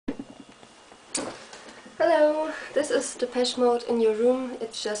So this is depeche mode in your room.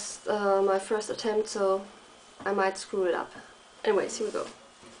 It's just my first attempt, so I might screw it up. Anyways, here we go.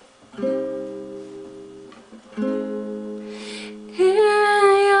 In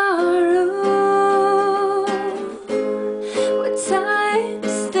your room, where time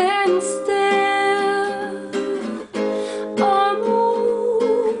stands still,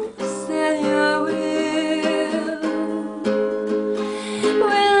 almost at your will.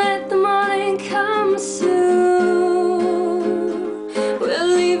 We'll let the morning come soon. We'll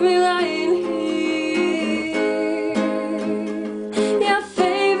leave me lying here. Your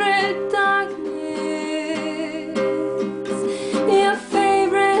favorite darkness, your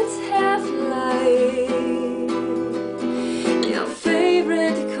favorite half-light, your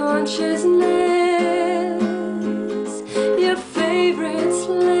favorite consciousness, your favorite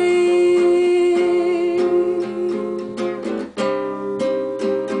slave.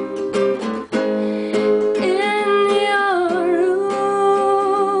 In your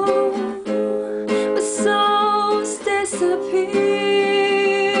room, where souls disappear,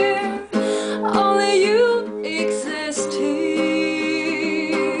 only you exist here.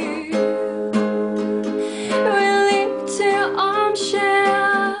 We leap to your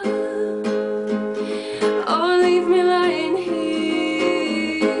armchair, or leave me lying here.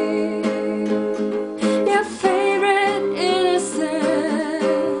 Your favorite innocence,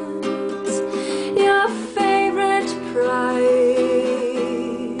 your favorite prize,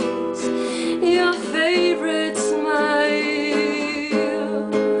 your favorite smile,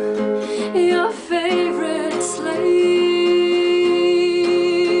 your favorite slave.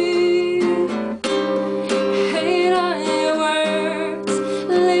 Hate on your words,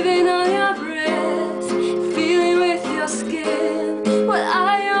 living on your breath, feeling with your skin what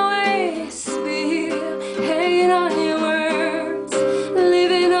I always feel. Hate on your words,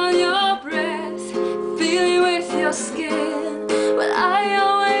 living on your breath, feeling with your skin what I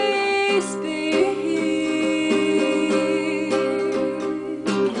always feel.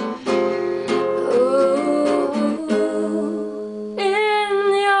 Oh, in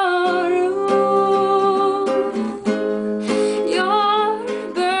your room, your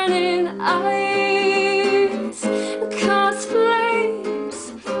burning eyes cause flames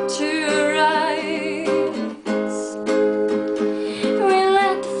to rise. We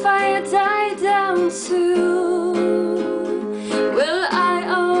let the fire die down too.